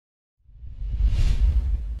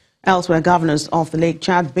Elsewhere, governors of the Lake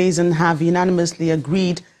Chad Basin have unanimously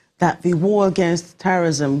agreed that the war against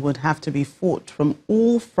terrorism would have to be fought from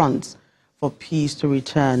all fronts for peace to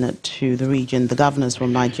return to the region. The governors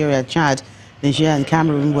from Nigeria, Chad, Niger and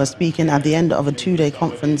Cameroon were speaking at the end of a two-day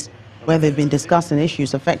conference where they've been discussing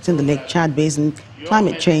issues affecting the Lake Chad Basin,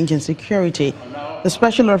 climate change and security. The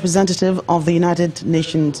special representative of the United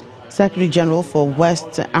Nations Secretary General for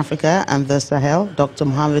West Africa and the Sahel, Dr.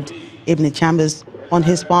 Mohammed Ibn Chambers, on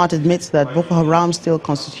his part admits that Boko Haram still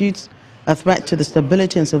constitutes a threat to the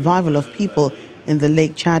stability and survival of people in the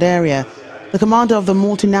Lake Chad area. The commander of the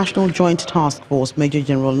Multinational Joint Task Force, Major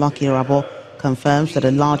General Lucky Rabo, confirms that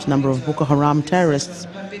a large number of Boko Haram terrorists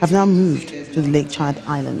have now moved to the Lake Chad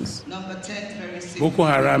Islands. Boko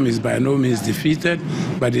Haram is by no means defeated,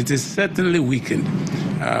 but it is certainly weakened.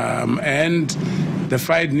 And the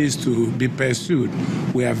fight needs to be pursued.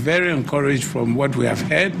 We are very encouraged from what we have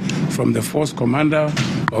heard from the force commander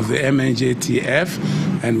of the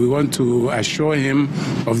MNJTF, and we want to assure him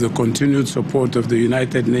of the continued support of the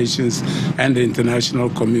United Nations and the international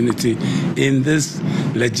community in this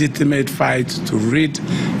legitimate fight to rid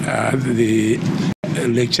the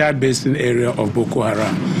Lake Chad Basin area of Boko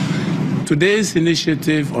Haram. Today's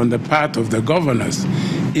initiative on the part of the governors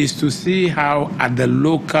is to see how at the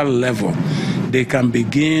local level they can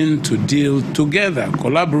begin to deal together,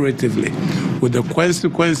 collaboratively, with the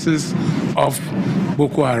consequences of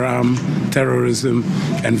Boko Haram, terrorism,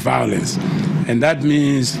 and violence. And that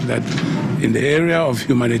means that in the area of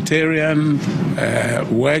humanitarian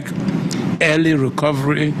work, early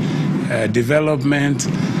recovery, development,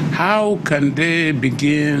 how can they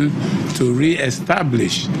begin to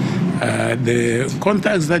re-establish the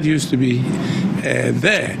contacts that used to be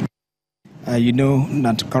there? You know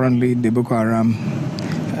that currently the Boko Haram,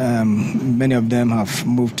 many of them have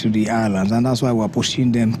moved to the islands, and that's why we're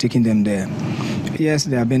pushing them, taking them there. Yes,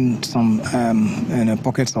 there have been some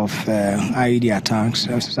pockets of IED attacks,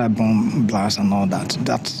 suicide bomb blasts and all that.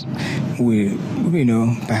 That will,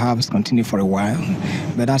 perhaps continue for a while,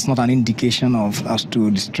 but that's not an indication of as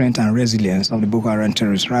to the strength and resilience of the Boko Haram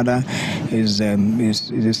terrorists. Rather, is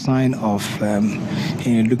a sign of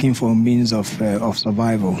looking for means of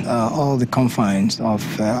survival. All the confines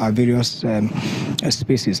of our various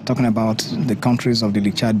spaces, talking about the countries of the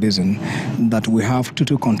Lake Chad Basin, that we have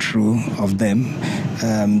total control of them.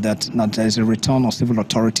 That there is a return of civil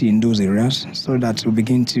authority in those areas so that we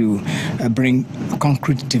begin to bring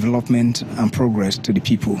concrete development and progress to the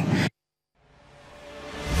people.